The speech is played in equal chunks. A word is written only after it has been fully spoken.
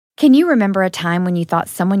Can you remember a time when you thought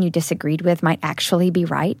someone you disagreed with might actually be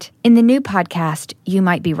right? In the new podcast, You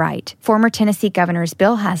Might Be Right, former Tennessee Governors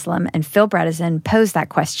Bill Haslam and Phil Bredesen pose that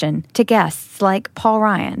question to guests like Paul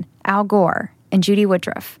Ryan, Al Gore, and Judy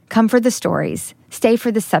Woodruff. Come for the stories, stay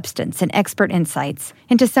for the substance and expert insights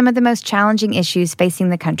into some of the most challenging issues facing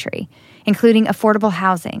the country, including affordable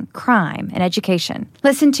housing, crime, and education.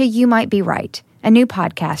 Listen to You Might Be Right, a new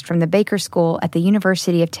podcast from the Baker School at the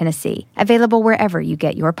University of Tennessee, available wherever you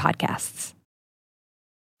get your podcasts.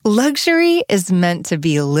 Luxury is meant to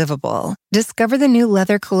be livable. Discover the new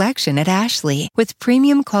leather collection at Ashley with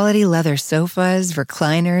premium quality leather sofas,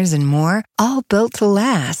 recliners, and more, all built to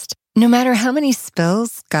last. No matter how many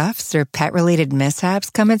spills, scuffs, or pet-related mishaps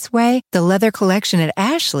come its way, the leather collection at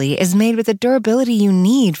Ashley is made with the durability you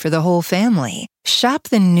need for the whole family. Shop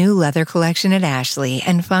the new leather collection at Ashley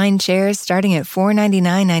and find chairs starting at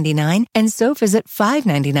 $499.99 and sofas at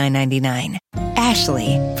 $599.99.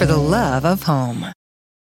 Ashley, for the love of home.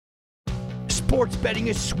 Sports betting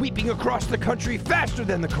is sweeping across the country faster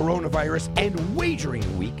than the coronavirus, and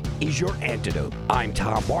Wagering Week is your antidote. I'm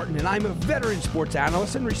Tom Martin, and I'm a veteran sports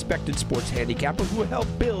analyst and respected sports handicapper who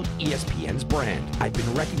helped build ESPN's brand. I've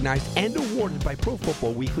been recognized and awarded by Pro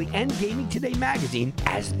Football Weekly and Gaming Today magazine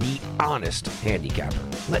as the honest handicapper.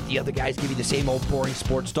 Let the other guys give you the same old boring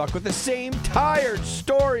sports talk with the same tired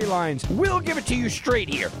storylines. We'll give it to you straight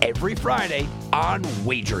here every Friday on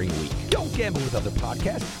Wagering Week. Don't gamble with other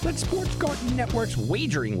podcasts. Let Sports Garden Network's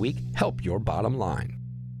Wagering Week help your bottom line.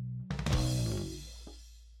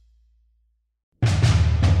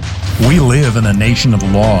 We live in a nation of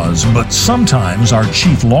laws, but sometimes our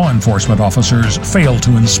chief law enforcement officers fail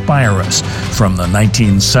to inspire us. From the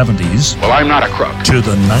 1970s, well, I'm not a crook, to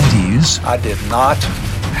the 90s, I did not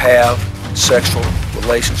have sexual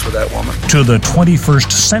relations with that woman, to the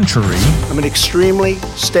 21st century. I'm an extremely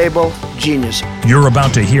stable genius. You're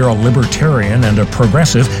about to hear a libertarian and a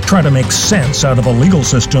progressive try to make sense out of a legal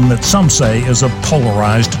system that some say is a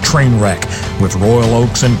polarized train wreck. With Royal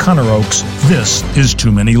Oaks and Connor Oaks, this is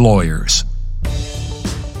Too Many Lawyers.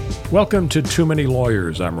 Welcome to Too Many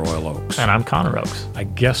Lawyers. I'm Royal Oaks. And I'm Connor Oaks. I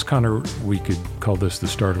guess, Connor, we could call this the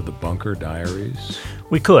start of the Bunker Diaries.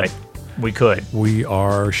 We could. We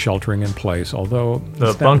are sheltering in place, although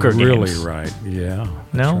the Bunker Games. Really right. Yeah.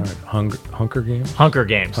 No? Right. Hunger Games? Hunker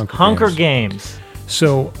Games.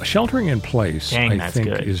 So sheltering in place, Dang, I think,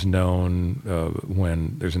 good. is known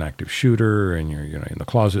when there's an active shooter and you're in the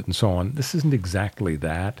closet and so on. This isn't exactly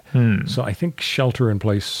that. So I think shelter in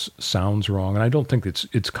place sounds wrong, and I don't think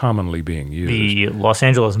it's commonly being used. The Los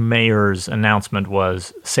Angeles mayor's announcement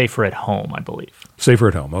was safer at home, I believe. Safer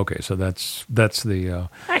at home. Okay, so that's the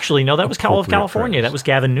Actually, no, that was California. phrase. That was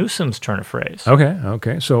Gavin Newsom's turn of phrase.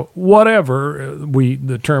 Okay. So whatever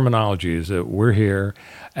the terminology is that we're here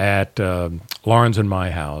at Lauren's and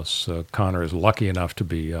my house. Connor is lucky enough to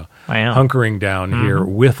be hunkering down here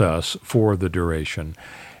with us for the duration.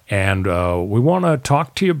 And we want to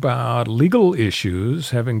talk to you about legal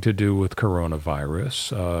issues having to do with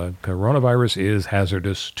coronavirus. Coronavirus is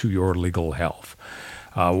hazardous to your legal health.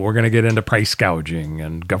 We're going to get into price gouging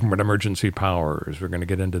and government emergency powers. We're going to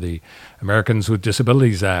get into the Americans with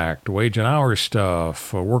Disabilities Act, wage and hour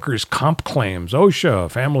stuff, workers' comp claims,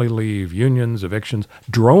 OSHA, family leave, unions, evictions,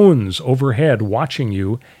 drones overhead watching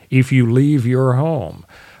you if you leave your home.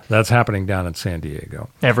 That's happening down in San Diego.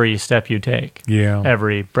 Every step you take. Yeah.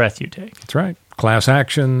 Every breath you take. That's right. Class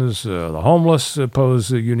actions, the homeless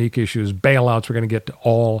pose unique issues, bailouts. We're going to get to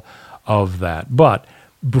all of that. But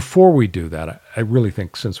before we do that, I really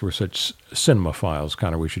think since we're such cinemaphiles,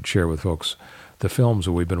 Connor, we should share with folks the films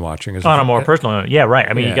that we've been watching. On a more personal note. Yeah, right.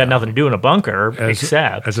 I mean, you got nothing to do in a bunker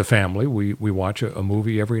except... As a family, we watch a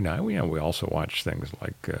movie every night. We also watch things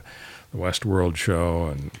like The Westworld Show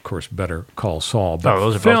and, of course, Better Call Saul. But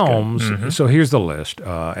those are films, both good. So here's the list.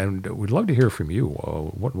 And we'd love to hear from you.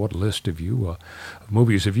 What list of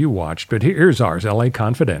movies have you watched? But here's ours, L.A.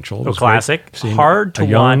 Confidential. A classic. Hard to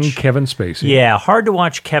watch. Kevin Spacey. Yeah, hard to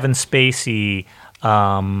watch Kevin Spacey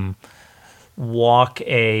walk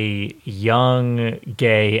a young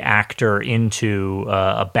gay actor into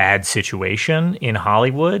a bad situation in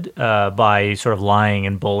Hollywood by sort of lying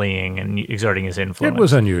and bullying and exerting his influence. It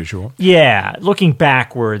was unusual. Yeah, looking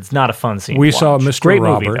backwards, not a fun scene. We to saw watch. Mr. Great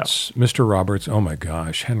Roberts. movie, Mr. Roberts. Oh my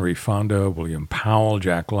gosh, Henry Fonda, William Powell,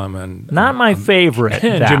 Jack Lemmon. Not my favorite.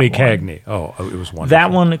 Jimmy one. Cagney. Oh, it was wonderful.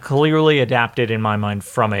 That one clearly adapted in my mind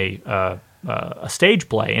from a a stage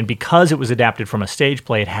play, and because it was adapted from a stage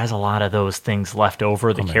play, it has a lot of those things left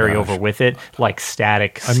over that carry over with it, like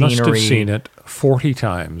static scenery. I must have seen it 40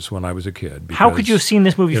 times when I was a kid. How could you have seen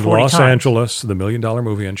this movie 40 times? In Los Angeles, the $1 Million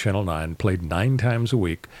Movie on Channel 9 played 9 times a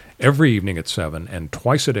week, every evening at 7, and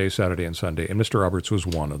twice a day, Saturday and Sunday, and Mr. Roberts was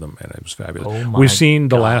one of them, and it was fabulous. We've seen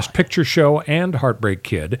The Last Picture Show and Heartbreak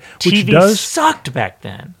Kid, which TV sucked back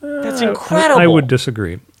then. That's incredible. I would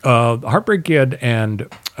disagree. Heartbreak Kid and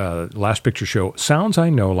Last Picture Show sounds, I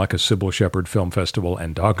know, like a Sybil Shepherd Film Festival,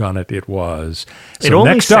 and doggone it, it was. So it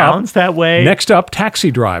only sounds that way. Next up,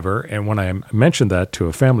 Taxi Driver, and when I mentioned that to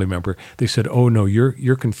a family member, they said, "Oh no,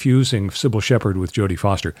 you're confusing Sybil Shepherd with Jodie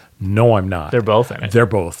Foster." No, I'm not. They're both in it. They're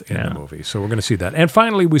both in the movie, so we're going to see that. And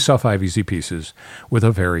finally, we saw 5 Easy Pieces with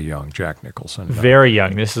a very young Jack Nicholson. Very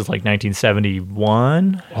young. This is like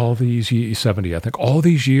 1971. All these 70, I think. All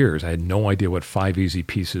these years, I had no idea what 5 Easy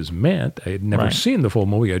Pieces meant. I had never seen the full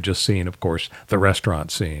movie. I'd just seen, of course, the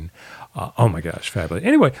restaurant scene. Oh my gosh, fabulous.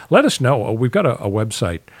 Anyway, let us know. We've got a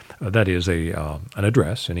website that is an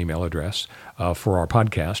address, an email address for our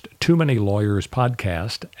podcast,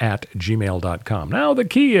 toomanylawyerspodcast@gmail.com. Now, the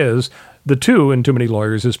key is the 2 in Too Many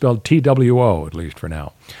Lawyers is spelled TWO, at least for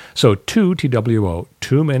now. So 2TWO,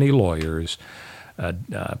 Too Many Lawyers,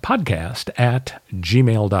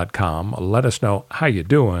 podcast@gmail.com. Let us know how you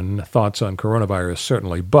doing, thoughts on coronavirus,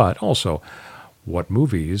 certainly, but also what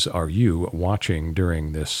movies are you watching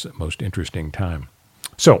during this most interesting time?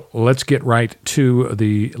 So let's get right to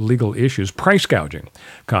the legal issues. Price gouging.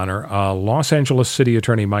 Connor, Los Angeles City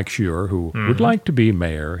Attorney Mike Schur, who would like to be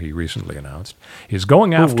mayor, he recently announced, is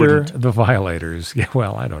going after the violators. Yeah,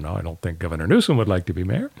 well, I don't know. I don't think Governor Newsom would like to be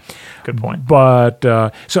mayor. Good point. But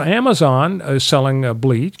so Amazon is selling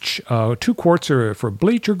bleach. 2 quarts for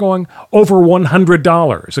bleach are going over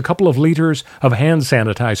 $100. A couple of liters of hand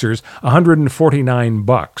sanitizers,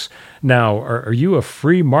 $149. Now, are you a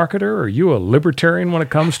free marketer? Are you a libertarian when it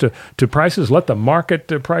comes to prices? Let the market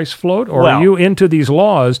price float? Or are you into these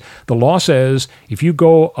laws? The law says if you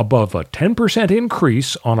go above a 10%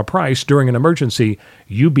 increase on a price during an emergency,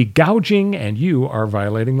 you be gouging and you are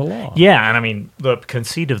violating the law. Yeah, and I mean, the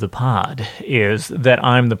conceit of the pod is that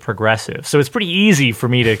I'm the progressive. So it's pretty easy for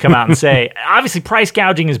me to come out and say, obviously price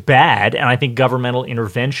gouging is bad, and I think governmental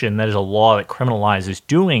intervention, that is a law that criminalizes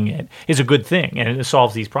doing it, is a good thing, and it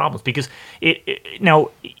solves these problems. Because now,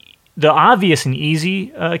 the obvious and easy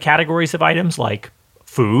categories of items like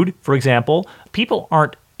food, for example, people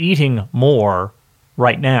aren't eating more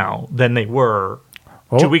right now than they were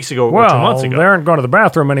 2 weeks ago or 2 months ago. They aren't going to the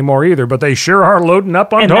bathroom anymore either, but they sure are loading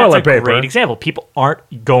up on toilet paper. That's a great example. People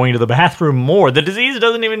aren't going to the bathroom more. The disease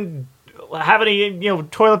doesn't even have any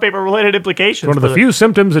toilet paper related implications. One of the few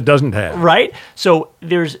symptoms it doesn't have. Right? So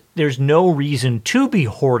there's no reason to be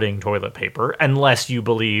hoarding toilet paper unless you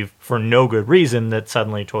believe for no good reason that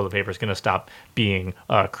suddenly toilet paper is going to stop being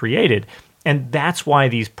created. And that's why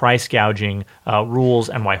these price gouging rules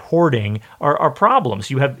and why hoarding are problems.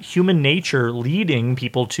 You have human nature leading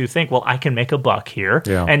people to think, well, I can make a buck here,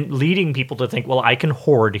 and leading people to think, well, I can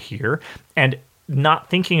hoard here, and not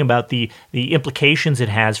thinking about the implications it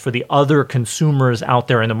has for the other consumers out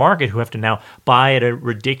there in the market who have to now buy at a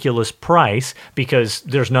ridiculous price because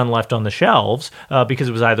there's none left on the shelves because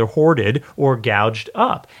it was either hoarded or gouged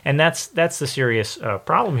up. And that's the serious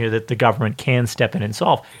problem here that the government can step in and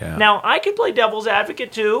solve. Yeah. Now, I can play devil's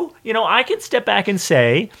advocate too. I can step back and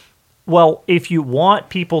say, well, if you want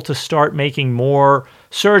people to start making more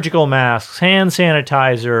surgical masks, hand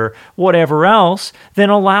sanitizer, whatever else, then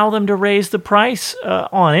allow them to raise the price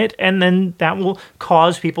on it, and then that will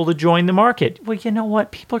cause people to join the market. Well, you know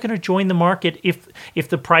what? People are going to join the market if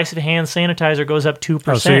the price of hand sanitizer goes up 2%.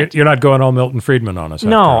 Oh, so you're not going all Milton Friedman on us?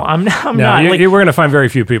 No, I'm not. We're going to find very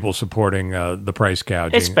few people supporting the price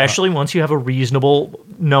gouging. Especially once you have a reasonable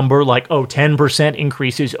number, like, 10%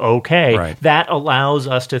 increase is okay. Right. That allows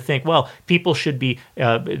us to think, well, people should be,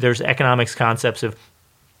 there's economics concepts of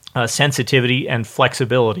sensitivity and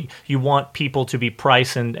flexibility. You want people to be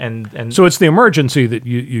price and So it's the emergency that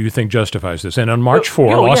you think justifies this. And on March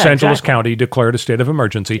 4, Los Angeles County declared a state of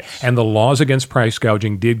emergency, and the laws against price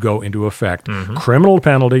gouging did go into effect. Mm-hmm. Criminal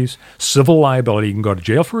penalties, civil liability. You can go to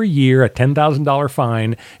jail for a year, a $10,000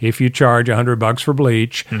 fine if you charge $100 for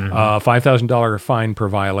bleach, $5,000 fine per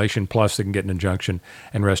violation, plus they can get an injunction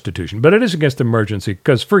and restitution. But it is against emergency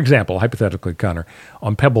because, for example, hypothetically, Connor,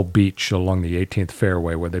 on Pebble Beach along the 18th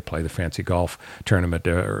fairway where they play the fancy golf tournament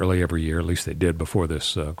early every year, at least they did before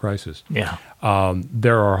this crisis. Yeah.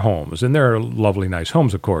 There are homes, and there are lovely, nice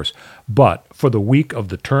homes, of course, but for the week of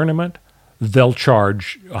the tournament, they'll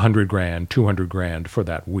charge $100,000, $200,000 for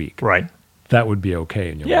that week. Right. that would be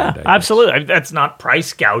okay in your mind. Yeah, absolutely. That's not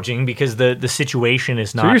price gouging because the situation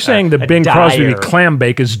is not. So you're saying the Bing Crosby clam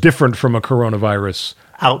bake is different from a coronavirus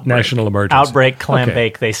national emergency. Outbreak, clam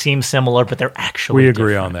bake. They seem similar, but they're actually different. We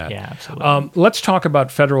agree on that. Yeah, absolutely. Let's talk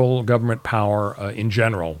about federal government power in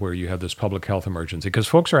general, where you have this public health emergency, because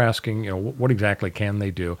folks are asking, what exactly can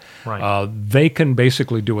they do? Right. They can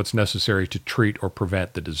basically do what's necessary to treat or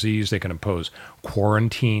prevent the disease. They can impose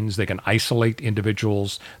quarantines. They can isolate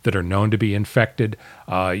individuals that are known to be infected.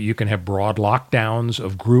 You can have broad lockdowns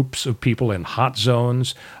of groups of people in hot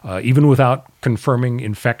zones, even without confirming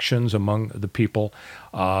infections among the people.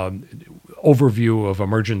 Overview of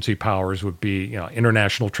emergency powers would be,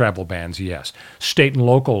 international travel bans, yes. State and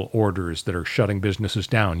local orders that are shutting businesses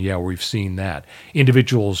down, yeah, we've seen that.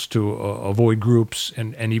 Individuals to avoid groups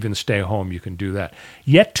and even stay home, you can do that.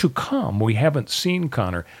 Yet to come, we haven't seen,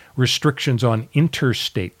 Connor, restrictions on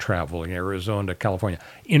interstate travel in Arizona to California,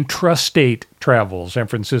 intrastate travel, San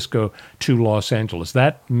Francisco to Los Angeles.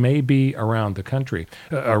 That may be around the country,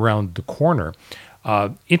 around the corner.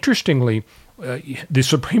 Interestingly, the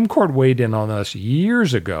Supreme Court weighed in on us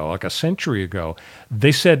years ago, like a century ago.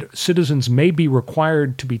 They said citizens may be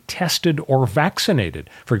required to be tested or vaccinated.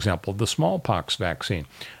 For example, the smallpox vaccine.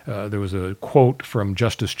 There was a quote from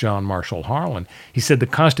Justice John Marshall Harlan. He said, the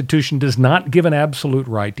Constitution does not give an absolute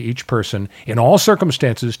right to each person in all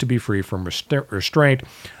circumstances to be free from restraint.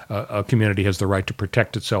 A community has the right to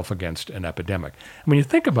protect itself against an epidemic. And when you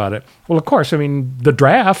think about it, well, of course, the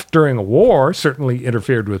draft during a war certainly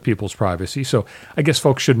interfered with people's privacy. So I guess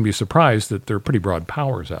folks shouldn't be surprised that there are pretty broad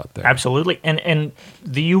powers out there. Absolutely. And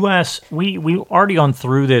the U.S., we already gone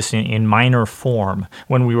through this in minor form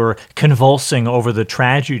when we were convulsing over the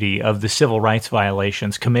tragedy of the civil rights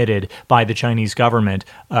violations committed by the Chinese government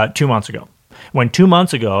 2 months ago. When 2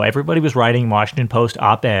 months ago, everybody was writing Washington Post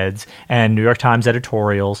op-eds and New York Times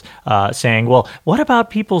editorials saying, well, what about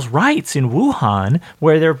people's rights in Wuhan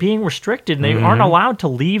where they're being restricted and they aren't allowed to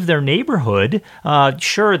leave their neighborhood?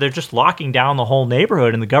 Sure, they're just locking down the whole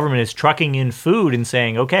neighborhood and the government is trucking in food and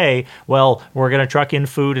saying, okay, well, we're going to truck in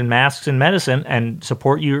food and masks and medicine and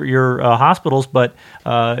support your hospitals, but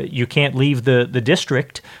you can't leave the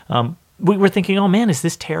district. We were thinking, oh man, is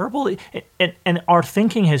this terrible? And our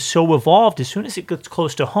thinking has so evolved. As soon as it gets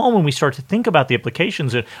close to home and we start to think about the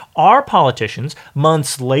implications, that our politicians,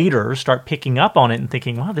 months later, start picking up on it and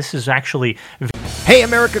thinking, wow, this is actually... Hey,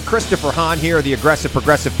 America, Christopher Hahn here, the Aggressive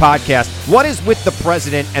Progressive Podcast. What is with the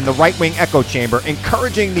president and the right-wing echo chamber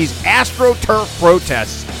encouraging these AstroTurf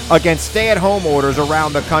protests against stay-at-home orders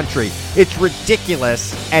around the country? It's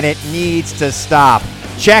ridiculous, and it needs to stop.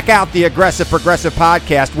 Check out the Aggressive Progressive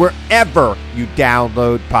Podcast wherever you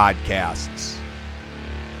download podcasts.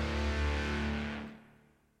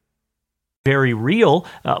 Very real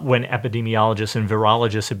when epidemiologists and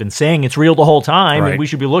virologists have been saying it's real the whole time and we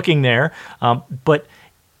should be looking there. But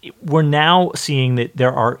we're now seeing that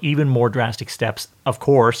there are even more drastic steps, of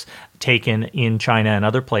course, taken in China and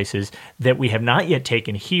other places that we have not yet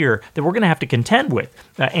taken here that we're going to have to contend with.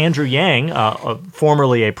 Andrew Yang,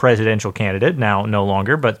 formerly a presidential candidate, now no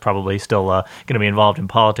longer, but probably still going to be involved in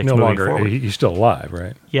politics moving forward. He's still alive,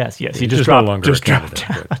 right? Yes. He just dropped, no longer a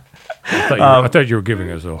candidate. I thought you were giving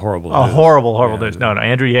us a horrible news. Horrible news. No,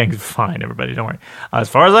 Andrew Yang is fine, everybody. Don't worry. As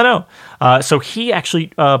far as I know. So he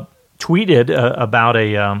actually tweeted about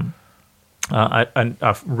a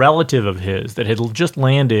relative of his that had just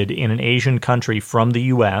landed in an Asian country from the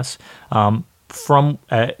U.S.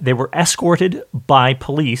 They were escorted by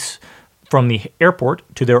police from the airport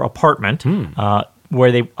to their apartment, where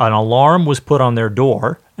an alarm was put on their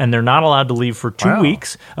door, and they're not allowed to leave for 2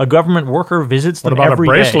 weeks. A government worker visits them every day. What about a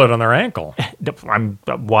bracelet on their ankle?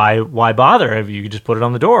 Why bother? You could just put it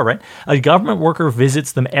on the door, right? A government worker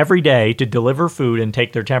visits them every day to deliver food and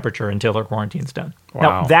take their temperature until their quarantine's done. Wow.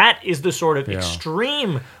 Now, that is the sort of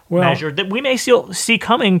extreme measure that we may see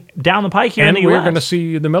coming down the pike here in the U.S. And we're going to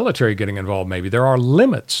see the military getting involved, maybe. There are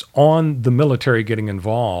limits on the military getting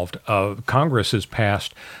involved. Congress has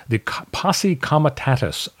passed the Posse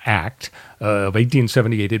Comitatus Act of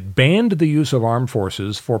 1878. It banned the use of armed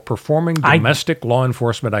forces for performing domestic law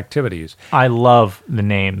enforcement activities. I love the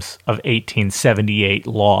names of 1878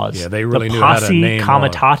 laws. Yeah, they really knew how to name Posse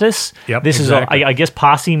Comitatus. Yep, this exactly. is, I guess,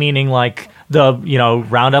 posse meaning like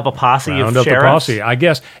round up a posse of sheriffs. Round up the posse, I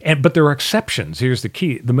guess. But there are exceptions. Here's the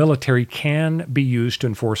key. The military can be used to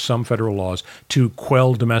enforce some federal laws to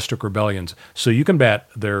quell domestic rebellions. So you can bet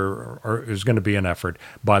there is going to be an effort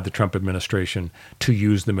by the Trump administration to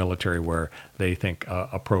use the military where they think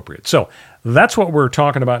appropriate. So that's what we're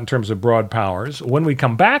talking about in terms of broad powers. When we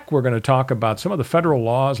come back, we're going to talk about some of the federal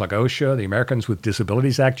laws like OSHA, the Americans with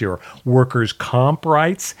Disabilities Act, your workers' comp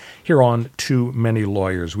rights, here on Too Many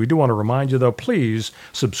Lawyers. We do want to remind you, though, please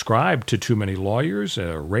subscribe to Too Many Lawyers,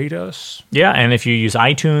 rate us. Yeah, and if you use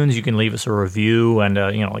iTunes, you can leave us a review and,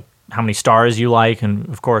 like how many stars you like. And,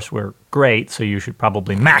 of course, we're great, so you should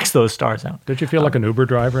probably max those stars out. Did you feel like an Uber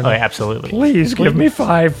driver now? Oh, absolutely. Please give me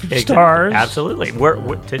 5 stars. Absolutely.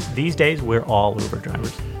 These days, we're all Uber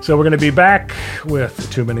drivers. So we're going to be back with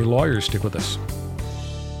Too Many Lawyers. Stick with us.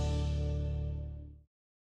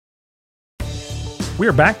 We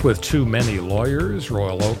are back with Too Many Lawyers,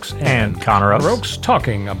 Royal Oakes and Connor Oakes,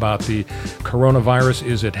 talking about the coronavirus.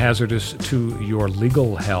 Is it hazardous to your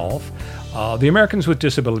legal health? The Americans with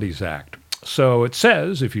Disabilities Act. So it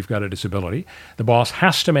says, if you've got a disability, the boss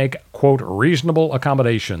has to make, quote, reasonable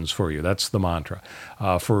accommodations for you. That's the mantra.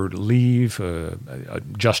 For leave,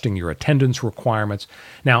 adjusting your attendance requirements.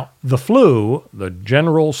 Now, the flu, the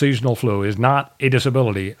general seasonal flu, is not a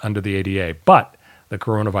disability under the ADA, but the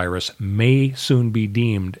coronavirus may soon be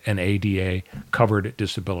deemed an ADA-covered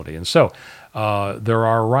disability. And so there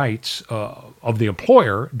are rights of the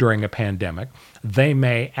employer during a pandemic. They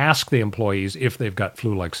may ask the employees if they've got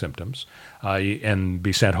flu-like symptoms and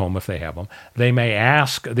be sent home if they have them. They may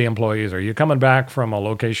ask the employees, are you coming back from a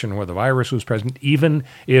location where the virus was present, even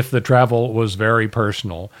if the travel was very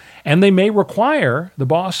personal? And they may require, the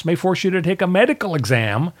boss may force you to take a medical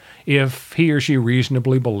exam if he or she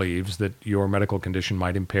reasonably believes that your medical condition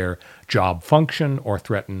might impair job function or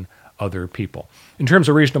threaten other people. In terms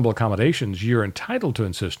of reasonable accommodations, you're entitled to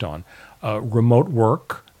insist on remote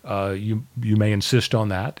work. You may insist on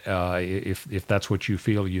that if that's what you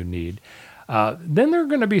feel you need. Then there are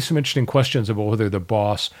going to be some interesting questions about whether the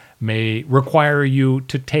boss may require you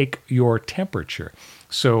to take your temperature.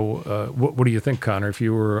 So what do you think, Connor? If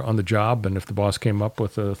you were on the job and if the boss came up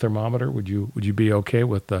with a thermometer, would you be okay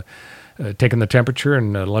with taking the temperature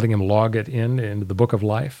and letting him log it into the book of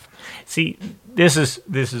life? See, this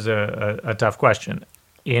is a tough question.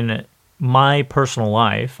 In my personal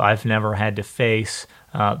life, I've never had to face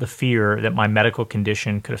the fear that my medical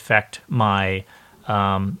condition could affect my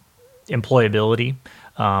employability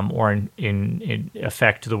or in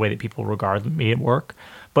affect the way that people regard me at work.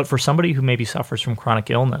 But for somebody who maybe suffers from chronic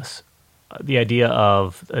illness, the idea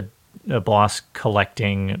of a boss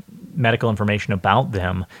collecting medical information about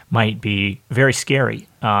them might be very scary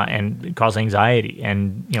and cause anxiety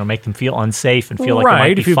and make them feel unsafe and feel like they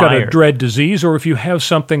might be if you've fired. got a dread disease or if you have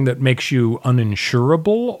something that makes you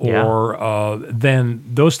uninsurable or then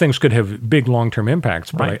those things could have big long-term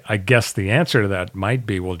impacts. But Right. I guess the answer to that might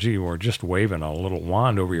be, well, gee, we're just waving a little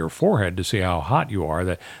wand over your forehead to see how hot you are.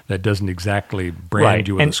 That doesn't exactly brand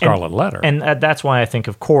you with a scarlet letter. And that's why I think,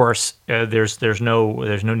 of course, there's no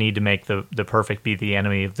need to make the perfect be the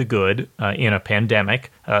enemy of the good in a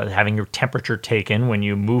pandemic. Having your temperature taken when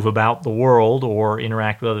you move about the world or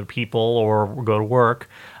interact with other people or go to work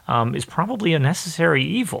is probably a necessary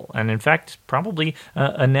evil. And in fact, probably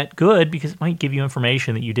a net good because it might give you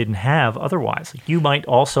information that you didn't have otherwise. Like you might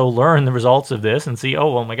also learn the results of this and see,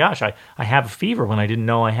 oh my gosh, I have a fever when I didn't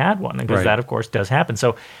know I had one. Because that, of course, does happen.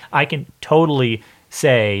 So I can totally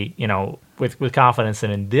say, with confidence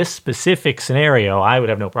that in this specific scenario, I would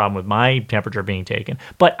have no problem with my temperature being taken.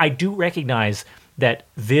 But I do recognize that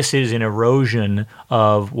this is an erosion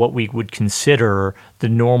of what we would consider the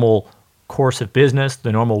normal course of business,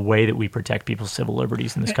 the normal way that we protect people's civil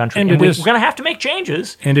liberties in this country. And we're going to have to make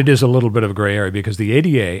changes. And it is a little bit of a gray area because the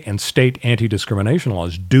ADA and state anti-discrimination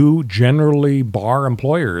laws do generally bar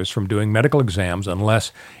employers from doing medical exams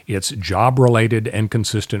unless it's job-related and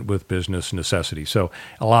consistent with business necessity. So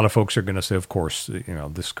a lot of folks are going to say, of course,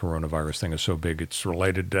 this coronavirus thing is so big, it's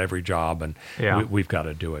related to every job, and we've got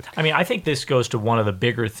to do it. I mean, I think this goes to one of the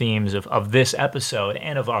bigger themes of this episode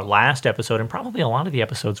and of our last episode and probably a lot of the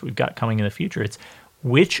episodes we've got coming in the future. It's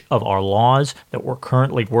which of our laws that we're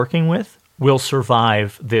currently working with will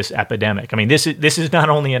survive this epidemic. I mean, this is not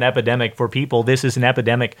only an epidemic for people, this is an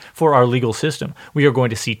epidemic for our legal system. We are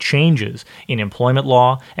going to see changes in employment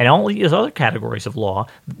law and all these other categories of law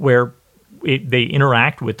where they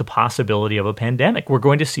interact with the possibility of a pandemic. We're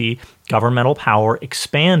going to see governmental power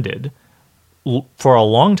expanded for a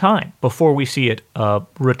long time before we see it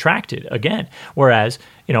retracted again. Whereas,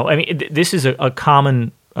 this is a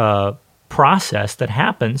common process that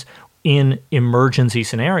happens in emergency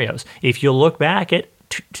scenarios. If you look back at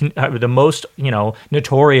the most,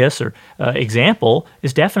 notorious or example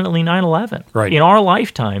is definitely 9/11. Right. In our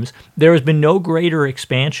lifetimes, there has been no greater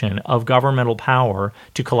expansion of governmental power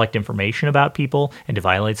to collect information about people and to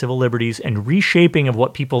violate civil liberties and reshaping of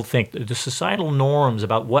what people think, the societal norms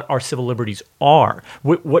about what our civil liberties are,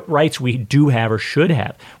 what rights we do have or should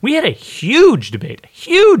have. We had a huge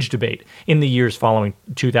debate in the years following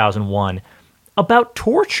 2001 about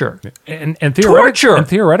torture. And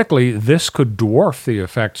theoretically, this could dwarf the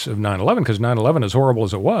effects of 9/11, because 9/11, as horrible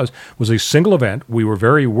as it was a single event. We were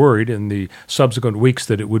very worried in the subsequent weeks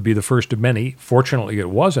that it would be the first of many. Fortunately, it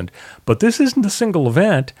wasn't. But this isn't a single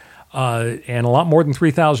event, and a lot more than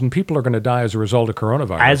 3,000 people are going to die as a result of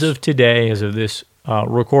coronavirus. As of today, as of this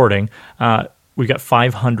recording, we've got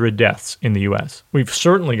 500 deaths in the U.S. We've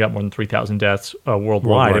certainly got more than 3,000 deaths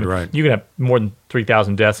worldwide. Right. You can have more than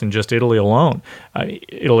 3,000 deaths in just Italy alone.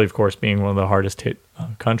 Italy, of course, being one of the hardest hit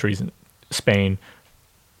countries, and Spain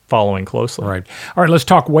following closely. Right. All right, let's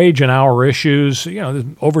talk wage and hour issues.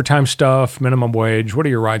 Overtime stuff, minimum wage. What are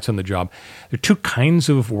your rights on the job? There are two kinds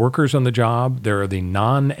of workers on the job. There are the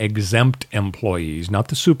non-exempt employees, not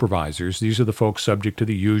the supervisors. These are the folks subject to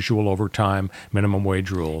the usual overtime minimum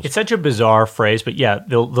wage rules. It's such a bizarre phrase, but yeah,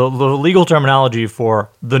 the legal terminology for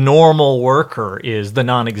the normal worker is the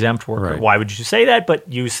non-exempt worker. Right. Why would you say that? But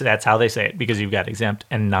that's how they say it, because you've got exempt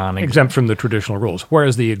and non-exempt. Exempt from the traditional rules.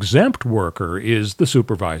 Whereas the exempt worker is the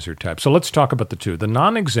supervisor type. So let's talk about the two. The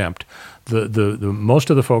non-exempt, the most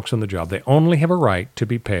of the folks on the job, they only have a right to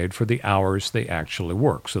be paid for the hours they actually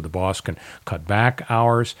work. So the boss can cut back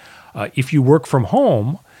hours. If you work from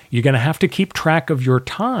home, you're going to have to keep track of your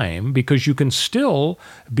time, because you can still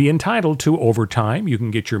be entitled to overtime. You can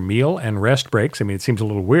get your meal and rest breaks. I mean, it seems a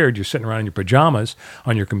little weird. You're sitting around in your pajamas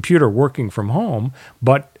on your computer working from home,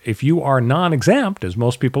 but if you are non-exempt, as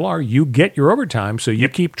most people are, you get your overtime, so you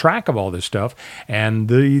keep track of all this stuff, and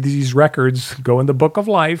these records go in the book of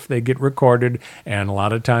life. They get recorded, and a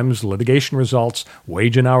lot of times litigation results,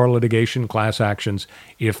 wage and hour litigation, class actions,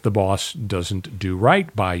 if the boss doesn't do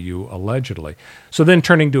right by you, allegedly. So then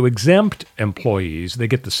turning to exempt employees, they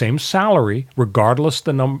get the same salary regardless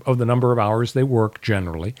of the number of hours they work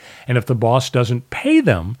generally, and if the boss doesn't pay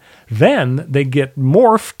them, then they get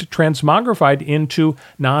morphed, transmogrified into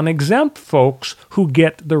non-exempt folks who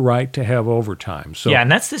get the right to have overtime. So, yeah, and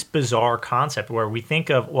that's this bizarre concept where we think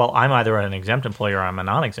of, well, I'm either an exempt employee or I'm a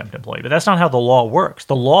non-exempt employee, but that's not how the law works.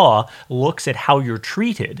 The law looks at how you're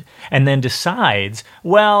treated and then decides,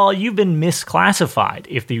 well, you've been misclassified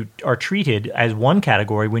if you are treated as one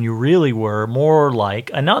category when you really were more like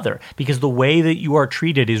another, because the way that you are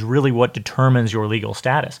treated is really what determines your legal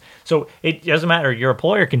status. So it doesn't matter. Your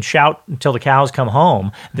employer can shout until the cows come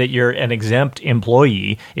home that you're an exempt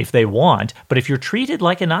employee if they want, but if you're treated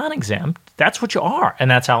like a non-exempt, that's what you are,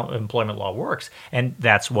 and that's how employment law works. And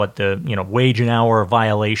that's what the wage and hour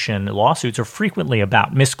violation lawsuits are frequently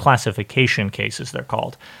about. Misclassification cases, they're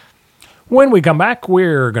called. When we come back,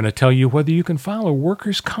 we're going to tell you whether you can file a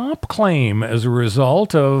workers' comp claim as a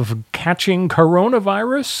result of catching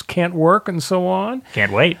coronavirus, can't work, and so on.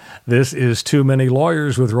 Can't wait. This is Too Many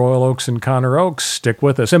Lawyers with Royal Oaks and Connor Oaks. Stick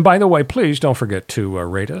with us. And by the way, please don't forget to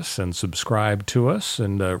rate us and subscribe to us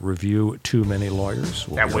and review Too Many Lawyers.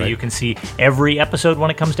 That way you can see every episode when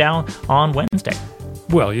it comes down on Wednesday.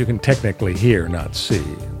 Well, you can technically hear, not see.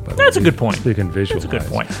 But that's a good point. You can visualize. That's a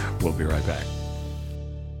good point. We'll be right back.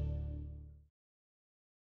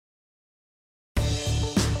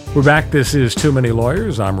 We're back. This is Too Many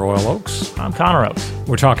Lawyers. I'm Royal Oaks. I'm Connor Oaks.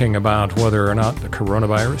 We're talking about whether or not the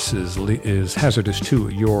coronavirus is hazardous to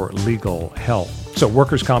your legal health. So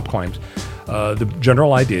workers' comp claims. The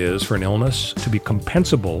general idea is for an illness to be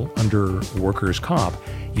compensable under workers' comp,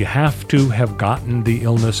 you have to have gotten the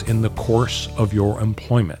illness in the course of your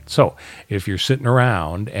employment. So if you're sitting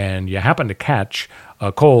around and you happen to catch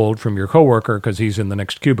a cold from your coworker because he's in the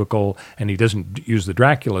next cubicle and he doesn't use the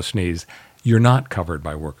Dracula sneeze, you're not covered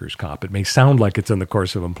by workers' comp. It may sound like it's in the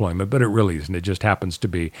course of employment, but it really isn't. It just happens to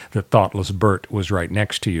be that thoughtless Bert was right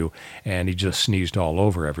next to you and he just sneezed all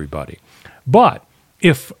over everybody. But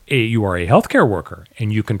if you are a healthcare worker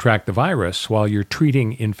and you contract the virus while you're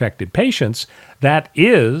treating infected patients, that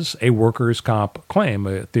is a workers' comp claim,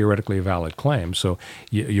 a theoretically valid claim. So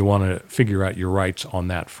you want to figure out your rights on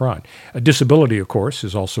that front. A disability, of course,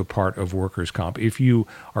 is also part of workers' comp. If you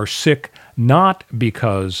are sick not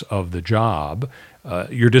because of the job,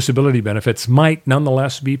 your disability benefits might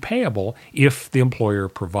nonetheless be payable if the employer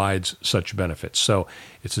provides such benefits. So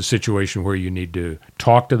it's a situation where you need to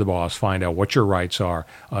talk to the boss, find out what your rights are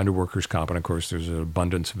under workers' comp. And, of course, there's an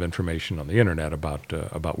abundance of information on the Internet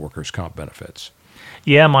about workers' comp benefits.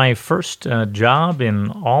 Yeah, my first job in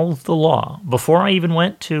all of the law before I even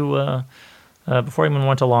went to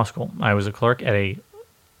law school. I was a clerk at a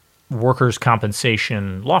workers'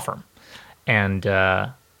 compensation law firm, and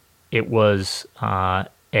it was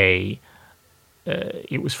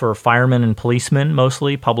it was for firemen and policemen,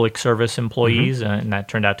 mostly public service employees, and that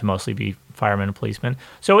turned out to mostly be firemen and policemen.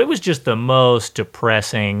 So it was just the most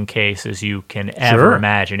depressing cases you can ever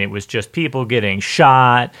imagine. It was just people getting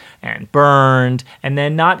shot and burned and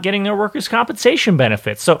then not getting their workers' compensation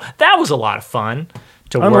benefits. So that was a lot of fun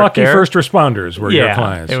to work there. Unlucky first responders were your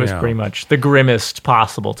clients. It was pretty much the grimmest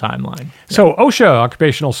possible timeline. So OSHA,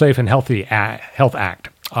 Occupational Safe and Health Act,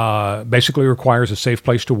 basically requires a safe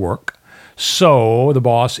place to work. So the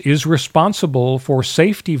boss is responsible for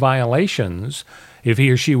safety violations if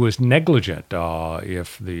he or she was negligent,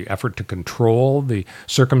 if the effort to control the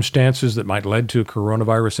circumstances that might lead to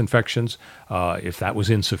coronavirus infections, if that was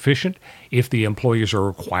insufficient, if the employees are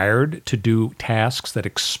required to do tasks that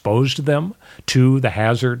exposed them to the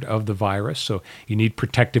hazard of the virus. So you need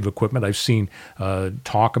protective equipment. I've seen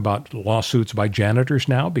talk about lawsuits by janitors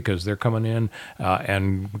now because they're coming in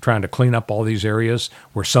and trying to clean up all these areas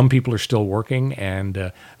where some people are still working,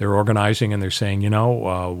 and they're organizing and they're saying,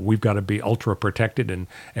 we've got to be ultra protected, and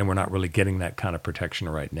we're not really getting that kind of protection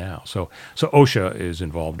right now. So OSHA is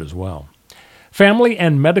involved as well. Family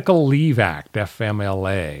and Medical Leave Act,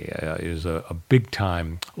 FMLA, is a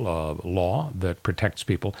big-time law that protects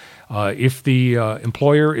people. If the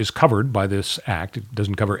employer is covered by this act, it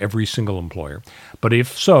doesn't cover every single employer, but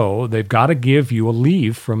if so, they've got to give you a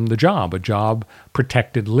leave from the job, a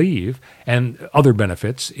job-protected leave, and other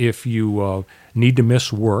benefits if you need to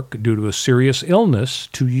miss work due to a serious illness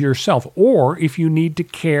to yourself, or if you need to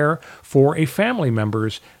care for a family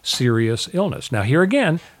member's serious illness. Now, here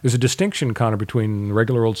again, there's a distinction, Connor, between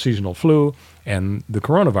regular old seasonal flu and the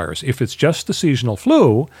coronavirus. If it's just the seasonal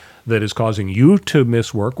flu that is causing you to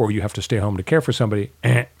miss work, or you have to stay home to care for somebody,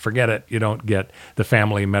 forget it. You don't get the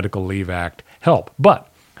Family Medical Leave Act help. But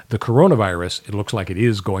the coronavirus, it looks like it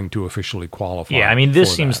is going to officially qualify. Yeah, I mean,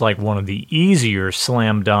 this seems like one of the easier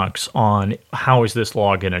slam dunks on how is this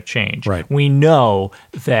law going to change. Right. We know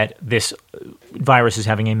that this virus is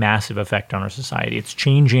having a massive effect on our society. It's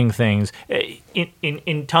changing things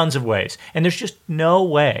in tons of ways. And there's just no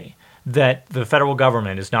way that the federal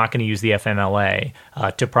government is not going to use the FMLA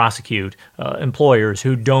to prosecute employers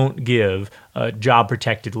who don't give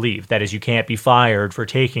job-protected leave. That is, you can't be fired for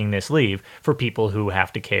taking this leave for people who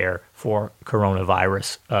have to care for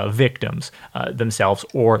coronavirus victims themselves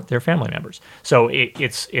or their family members. So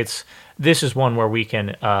this is one where we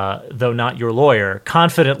can, though not your lawyer,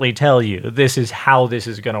 confidently tell you this is how this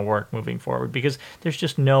is going to work moving forward, because there's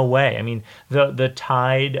just no way. I mean, the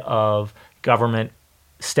tide of government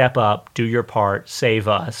step up, do your part, save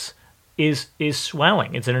us, is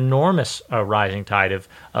swelling. It's an enormous rising tide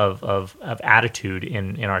of attitude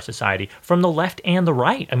in our society from the left and the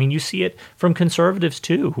right. I mean, you see it from conservatives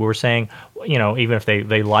too, who are saying, even if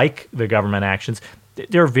they like the government actions,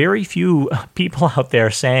 there are very few people out there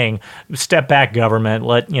saying, "Step back, government.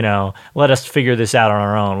 Let us figure this out on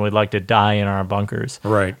our own. We'd like to die in our bunkers,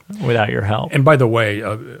 right, without your help." And by the way,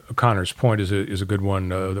 Connor's point is a good one.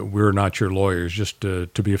 That we're not your lawyers. Just to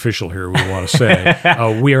be official here, we want to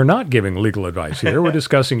say we are not giving legal advice here. We're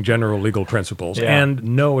discussing general legal principles, and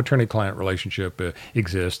no attorney-client relationship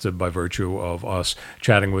exists by virtue of us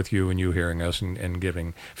chatting with you and you hearing us and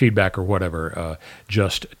giving feedback or whatever.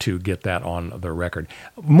 Just to get that on the record.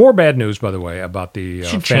 More bad news, by the way, about the you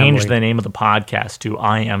should change the name of the podcast to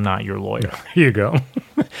 "I Am Not Your Lawyer." Here you go.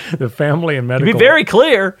 The Family and Medical... To be very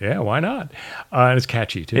clear. Yeah, why not? And it's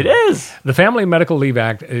catchy, too. It is. The Family and Medical Leave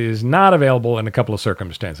Act is not available in a couple of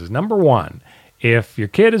circumstances. Number one, if your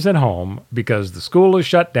kid is at home because the school is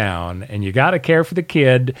shut down and you got to care for the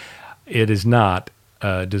kid, it is not...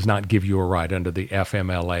 does not give you a right under the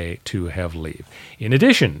FMLA to have leave. In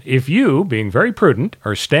addition, if you, being very prudent,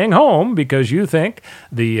 are staying home because you think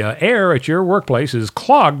the air at your workplace is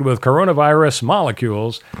clogged with coronavirus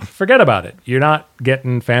molecules, forget about it. You're not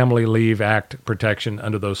getting Family Leave Act protection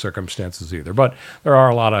under those circumstances either. But there are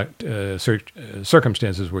a lot of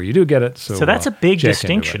circumstances where you do get it. So that's a big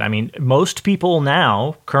distinction. I mean, most people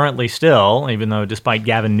now, currently still, even though despite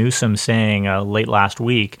Gavin Newsom saying late last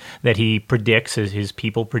week that he predicts, his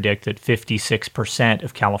people predict that 56%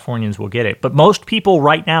 of Californians will get it. But most people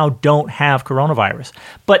right now don't have coronavirus.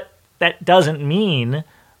 But that doesn't mean,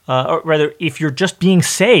 or rather, if you're just being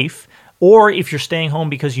safe, or if you're staying home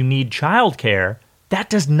because you need childcare, that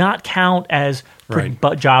does not count as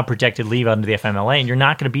job protected leave under the FMLA, and you're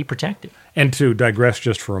not going to be protected. And to digress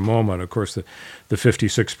just for a moment, of course, the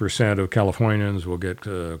 56% of Californians will get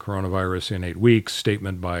coronavirus in 8 weeks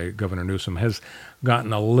statement by Governor Newsom has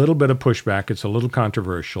gotten a little bit of pushback. It's a little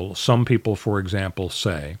controversial. Some people, for example,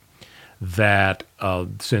 say that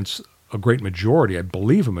since a great majority, I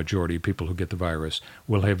believe a majority of people who get the virus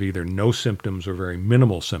will have either no symptoms or very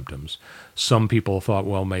minimal symptoms. Some people thought,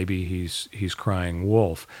 well, maybe he's crying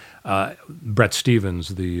wolf. Bret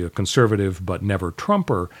Stephens, the conservative but never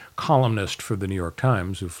Trumper columnist for the New York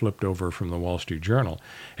Times, who flipped over from the Wall Street Journal,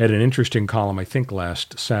 had an interesting column, I think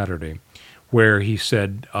last Saturday, where he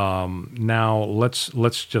said, now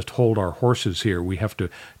let's just hold our horses here. We have to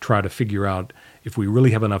try to figure out if we really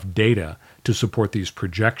have enough data to support these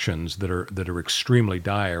projections that are extremely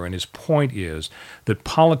dire. And his point is that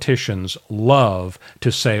politicians love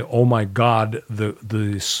to say, "Oh my God,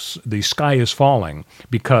 the sky is falling,"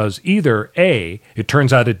 because either A, it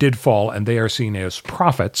turns out it did fall and they are seen as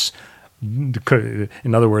prophets.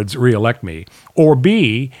 In other words, reelect me. Or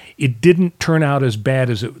B, it didn't turn out as bad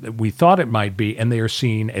as we thought it might be, and they are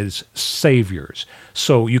seen as saviors.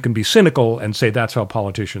 So you can be cynical and say that's how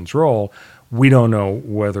politicians roll. We don't know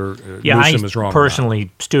whether Newsom is wrong. I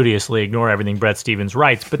personally studiously ignore everything Bret Stephens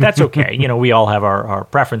writes, but that's okay. We all have our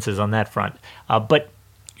preferences on that front. But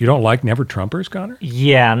you don't like Never Trumpers, Connor?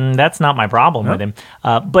 Yeah, that's not my problem with him.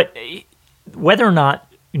 But whether or not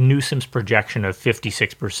Newsom's projection of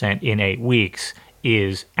 56% in 8 weeks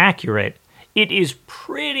is accurate, it is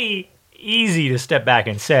pretty easy to step back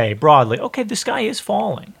and say broadly, okay, the sky is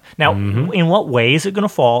falling. Now, in what way is it going to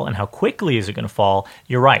fall and how quickly is it going to fall?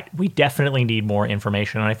 You're right. We definitely need more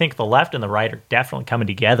information. And I think the left and the right are definitely coming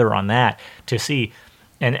together on that to see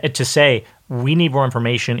and to say we need more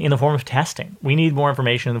information in the form of testing. We need more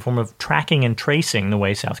information in the form of tracking and tracing the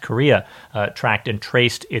way South Korea tracked and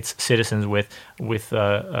traced its citizens with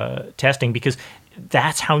testing, because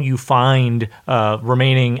that's how you find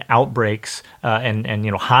remaining outbreaks and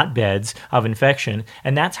hotbeds of infection,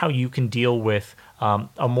 and that's how you can deal with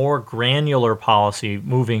a more granular policy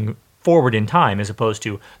moving forward in time, as opposed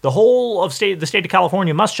to the whole of the state of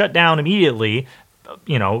California must shut down immediately.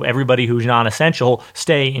 Everybody who's non-essential,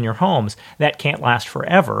 stay in your homes. That can't last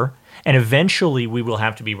forever. And eventually we will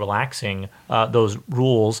have to be relaxing those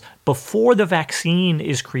rules before the vaccine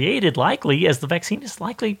is created, likely, as the vaccine is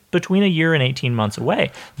likely between a year and 18 months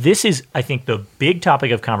away. This is, I think, the big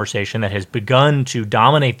topic of conversation that has begun to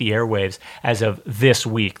dominate the airwaves as of this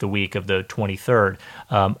week, the week of the 23rd.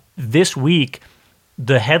 This week,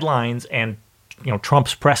 the headlines and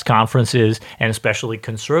Trump's press conferences, and especially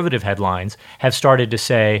conservative headlines, have started to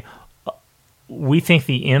say, we think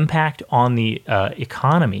the impact on the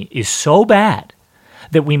economy is so bad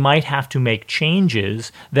that we might have to make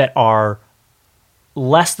changes that are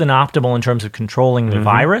less than optimal in terms of controlling the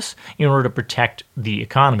virus in order to protect the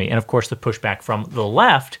economy. And of course, the pushback from the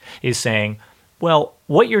left is saying, well,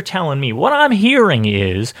 what you're telling me, what I'm hearing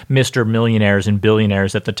is, Mr. Millionaires and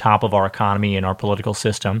billionaires at the top of our economy and our political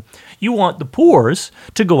system, you want the poors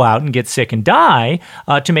to go out and get sick and die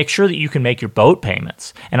to make sure that you can make your boat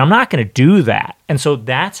payments. And I'm not going to do that. And so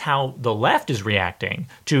that's how the left is reacting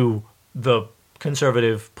to the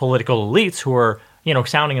conservative political elites who are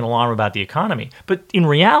sounding an alarm about the economy. But in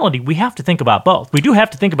reality, we have to think about both. We do have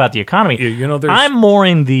to think about the economy. I'm more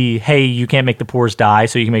in the, hey, you can't make the poors die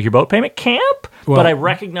so you can make your boat payment camp. Well, but I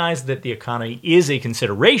recognize that the economy is a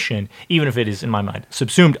consideration, even if it is, in my mind,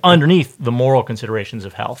 subsumed underneath the moral considerations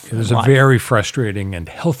of health. There's a very frustrating and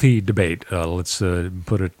healthy debate, let's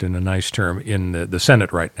put it in a nice term, in the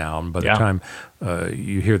Senate right now. And by the time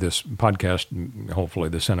you hear this podcast, hopefully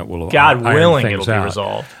the Senate will God willing, it'll be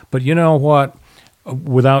resolved. But you know what?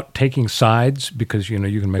 Without taking sides, because you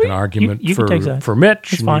can make an argument for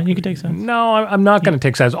Mitch. It's fine. You can take sides. No, I'm not going to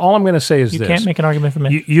take sides. All I'm going to say is this: you can't make an argument for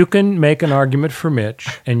Mitch. You can make an argument for Mitch,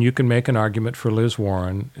 and you can make an argument for Liz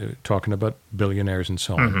Warren, talking about billionaires and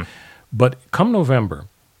so on. But come November,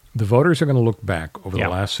 the voters are going to look back over the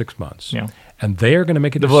last 6 months, and they are going to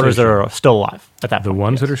make a decision. The voters that are still alive at that point. The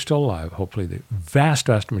ones that are still alive, hopefully the vast,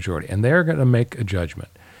 vast majority, and they're going to make a judgment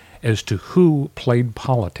as to who played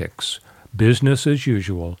politics business as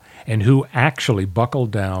usual, and who actually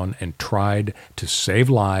buckled down and tried to save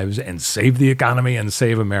lives and save the economy and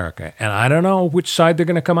save America. And I don't know which side they're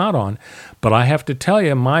going to come out on, but I have to tell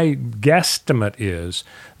you, my guesstimate is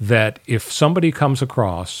that if somebody comes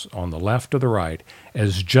across on the left or the right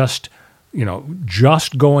as just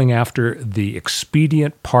just going after the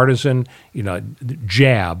expedient partisan,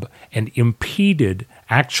 jab and impeded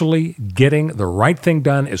actually getting the right thing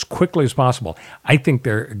done as quickly as possible, I think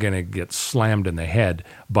they're going to get slammed in the head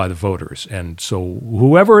by the voters. And so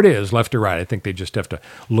whoever it is, left or right, I think they just have to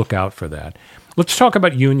look out for that. Let's talk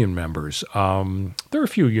about union members. There are a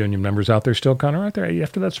few union members out there still, Connor, aren't there?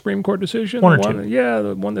 After that Supreme Court decision? One or two. Yeah,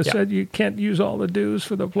 the one that said you can't use all the dues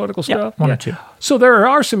for the political stuff? One or two. So there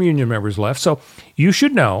are some union members left. So you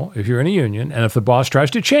should know if you're in a union and if the boss tries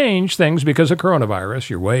to change things because of coronavirus,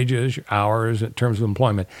 your wages, your hours, in terms of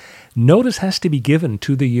employment, notice has to be given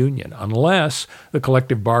to the union unless the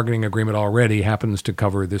collective bargaining agreement already happens to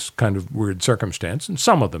cover this kind of weird circumstance, and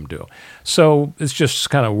some of them do. So it's just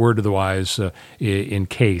kind of word of the wise in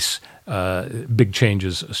case big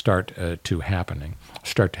changes start to happen.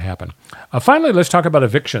 Finally, let's talk about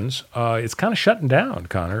evictions. It's kind of shutting down,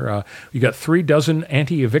 Connor. You got 36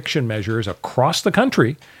 anti-eviction measures across the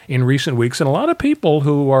country in recent weeks, and a lot of people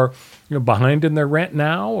who are behind in their rent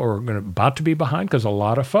now or about to be behind, because a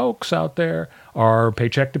lot of folks out there are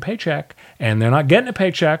paycheck to paycheck, and they're not getting a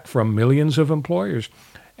paycheck from millions of employers.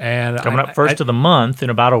 And coming up first of the month in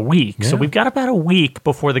about a week. Yeah. So we've got about a week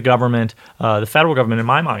before the government, the federal government, in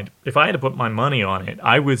my mind, if I had to put my money on it,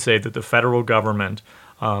 I would say that the federal government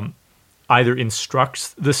either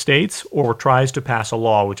instructs the states or tries to pass a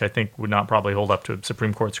law, which I think would not probably hold up to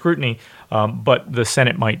Supreme Court scrutiny, but the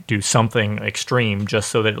Senate might do something extreme just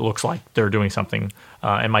so that it looks like they're doing something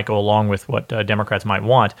and might go along with what Democrats might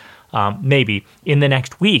want. Maybe in the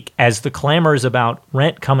next week, as the clamors about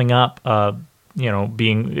rent coming up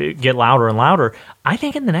get louder and louder, I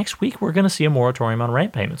think in the next week we're going to see a moratorium on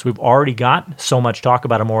rent payments. We've already got so much talk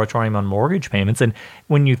about a moratorium on mortgage payments, and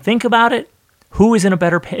when you think about it, who is in a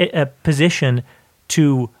better position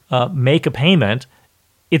to make a payment?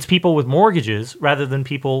 It's people with mortgages rather than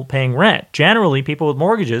people paying rent. Generally, people with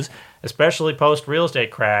mortgages, especially post-real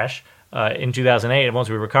estate crash in 2008, and once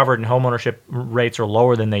we recovered and homeownership rates are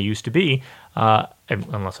lower than they used to be,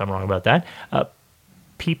 unless I'm wrong about that,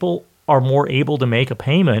 people are more able to make a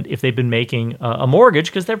payment if they've been making a mortgage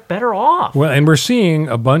because they're better off. Well, and we're seeing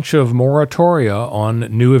a bunch of moratoria on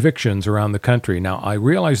new evictions around the country. Now, I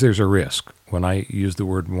realize there's a risk when I use the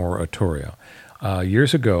word moratoria.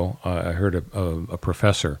 Years ago, I heard a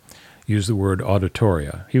professor use the word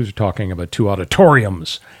auditoria. He was talking about 2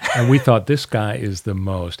 auditoriums, and we thought this guy is the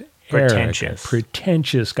most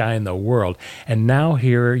pretentious guy in the world. And now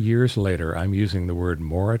here, years later, I'm using the word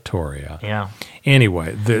moratoria. Yeah.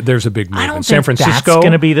 Anyway, there's a big move. I don't in San think Francisco, that's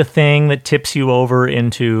going to be the thing that tips you over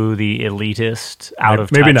into the elitist,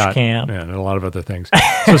 out-of-touch camp. Yeah, and a lot of other things.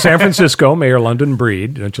 So San Francisco, Mayor London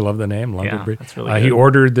Breed, don't you love the name? London Breed. That's really good. He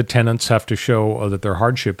ordered the tenants have to show that their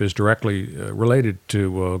hardship is directly related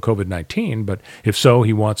to COVID-19, but if so,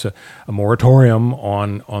 he wants a moratorium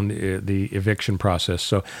on the eviction process.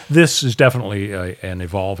 So this is definitely an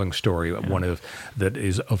evolving story, one that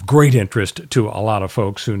is of great interest to a lot of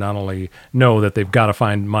folks who not only know that they've got to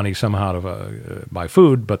find money somehow to buy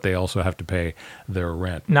food, but they also have to pay their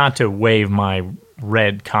rent. Not to wave my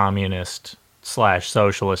red communist /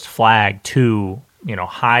 socialist flag too,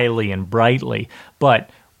 highly and brightly,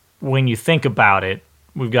 but when you think about it,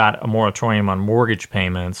 we've got a moratorium on mortgage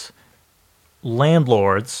payments.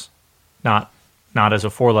 Landlords, not as a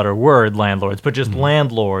 4-letter word, landlords, but just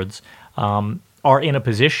landlords are in a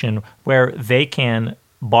position where they can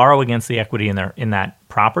borrow against the equity in that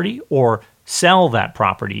property or sell that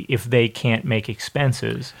property if they can't make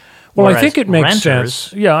expenses. Well, I think it makes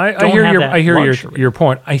sense. Yeah, I hear your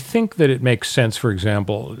point. I think that it makes sense, for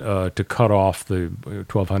example, to cut off the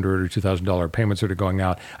 $1,200 or $2,000 payments that are going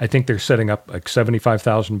out. I think they're setting up like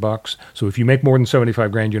 $75,000. So if you make more than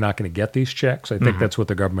 $75,000, you're not going to get these checks. I think that's what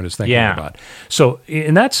the government is thinking about. So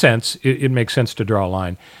in that sense, it makes sense to draw a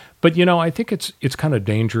line. But I think it's kind of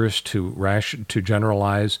dangerous to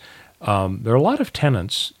generalize. There are a lot of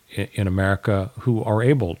tenants in America who are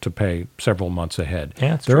able to pay several months ahead.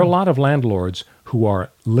 Yeah, there are a lot of landlords who are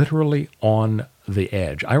literally on the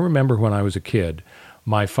edge. I remember when I was a kid,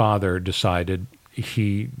 my father decided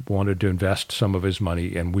he wanted to invest some of his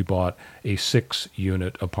money, and we bought a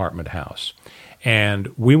 6-unit apartment house.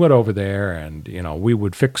 And we went over there, and we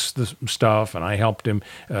would fix the stuff, and I helped him.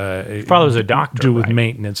 His father was a doctor, do with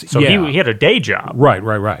maintenance. So he had a day job,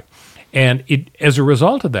 right. And as a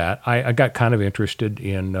result of that, I got kind of interested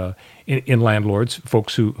in in landlords,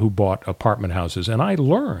 folks who bought apartment houses. And I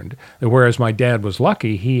learned that whereas my dad was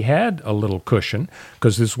lucky, he had a little cushion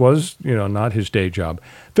because this was, not his day job.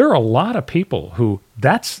 There are a lot of people who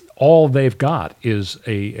that's all they've got is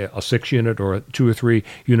a 6-unit or a 2 or 3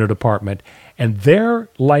 unit apartment. And they're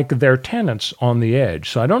like their tenants on the edge.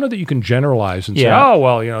 So I don't know that you can generalize and say,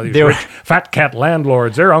 these rich fat cat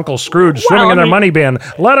landlords, they're Uncle Scrooge swimming in their money bin.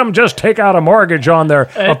 Let them just take out a mortgage on their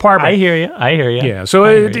apartment. I hear you. Yeah, so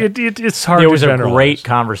it's hard to generalize. There was a great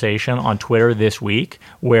conversation on Twitter this week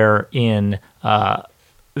where in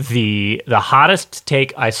the hottest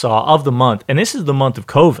take I saw of the month, and this is the month of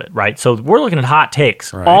COVID, right? So we're looking at hot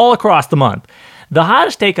takes all across the month. The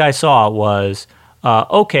hottest take I saw was...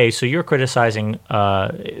 okay, so you're criticizing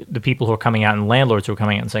the people who are coming out and landlords who are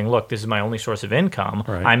coming out and saying, look, this is my only source of income.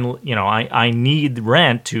 Right. I need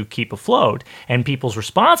rent to keep afloat. And people's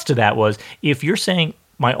response to that was, if you're saying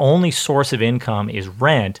my only source of income is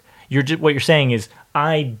rent, what you're saying is,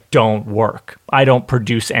 I don't work. I don't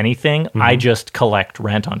produce anything. Mm-hmm. I just collect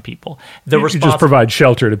rent on people. You just provide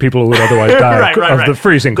shelter to people who would otherwise die of the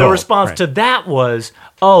freezing cold. The response to that was,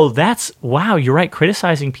 wow, you're right.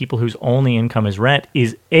 Criticizing people whose only income is rent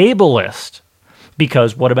is ableist.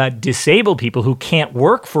 Because what about disabled people who can't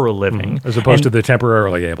work for a living? As opposed to the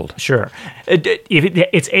temporarily abled. Sure.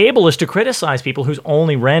 It's ableist to criticize people whose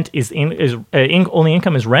only rent only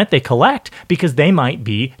income is rent they collect because they might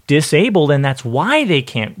be disabled, and that's why they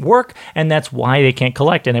can't work, and that's why they can't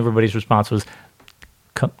collect. And everybody's response was,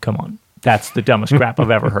 come on. That's the dumbest crap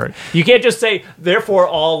I've ever heard. You can't just say, therefore,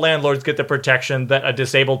 all landlords get the protection that a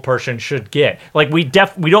disabled person should get. Like, we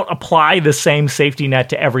don't apply the same safety net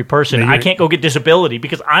to every person. I can't go get disability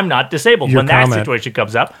because I'm not disabled. When that situation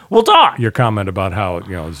comes up, we'll talk. Your comment about how,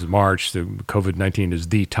 this is March, the COVID-19 is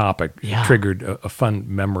the topic, triggered a fun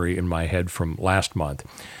memory in my head from last month.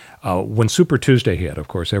 When Super Tuesday hit, of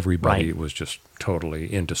course, everybody was just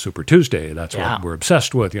totally into Super Tuesday. That's what we're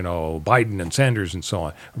obsessed with, Biden and Sanders and so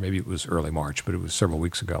on. Or maybe it was early March, but it was several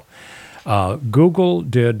weeks ago. Google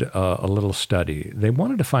did a little study. They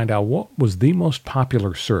wanted to find out what was the most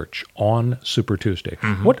popular search on Super Tuesday.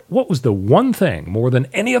 Mm-hmm. What was the one thing, more than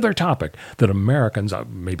any other topic, that Americans,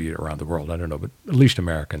 maybe around the world, I don't know, but at least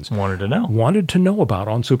Americans, wanted to know about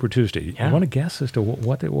on Super Tuesday. You want to guess as to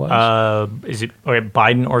what it was? Is it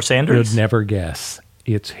Biden or Sanders? You'd never guess.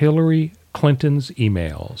 It's Hillary Clinton's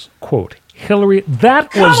emails. Quote, Hillary,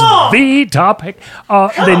 that was the topic,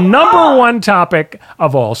 the number one topic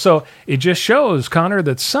of all. So it just shows, Connor,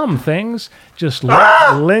 that some things just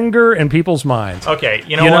linger in people's minds. Okay,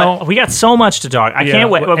 you know what? We got so much to talk. I can't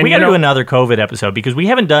wait. We got to do another COVID episode because we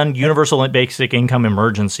haven't done universal basic income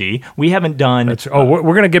emergency. We haven't done... we're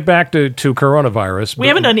going to get back to coronavirus. We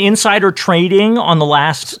haven't done insider trading on the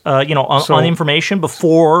last, on information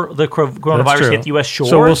before the coronavirus hit the U.S. shores.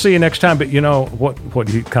 So we'll see you next time. But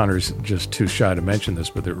Connor's just too shy to mention this,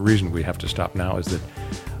 but the reason we have to stop now is that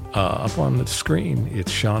up on the screen, it's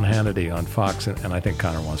Sean Hannity on Fox, and I think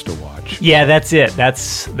Connor wants to watch. Yeah, that's it.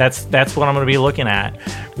 That's what I'm going to be looking at.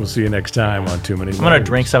 We'll see you next time on Too Many Letters. I'm going to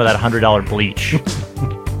drink some of that $100 bleach.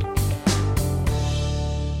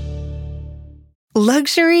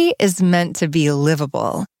 Luxury is meant to be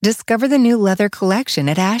livable. Discover the new leather collection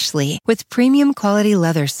at Ashley with premium quality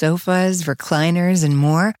leather sofas, recliners, and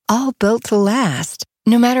more, all built to last.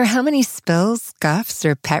 No matter how many spills, scuffs,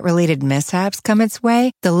 or pet-related mishaps come its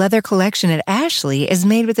way, the leather collection at Ashley is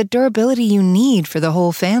made with the durability you need for the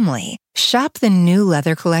whole family. Shop the new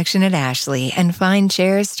leather collection at Ashley and find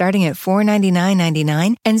chairs starting at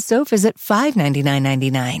 $499.99 and sofas at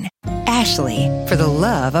 $599.99. Ashley, for the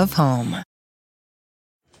love of home.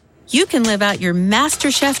 You can live out your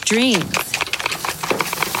MasterChef dreams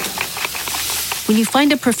when you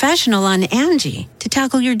find a professional on Angie to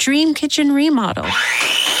tackle your dream kitchen remodel.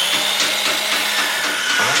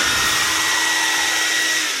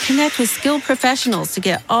 Connect with skilled professionals to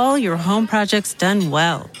get all your home projects done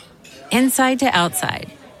well. Inside to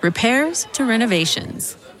outside, repairs to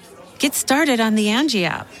renovations. Get started on the Angie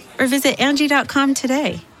app or visit Angie.com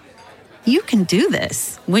today. You can do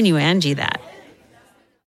this when you Angie that.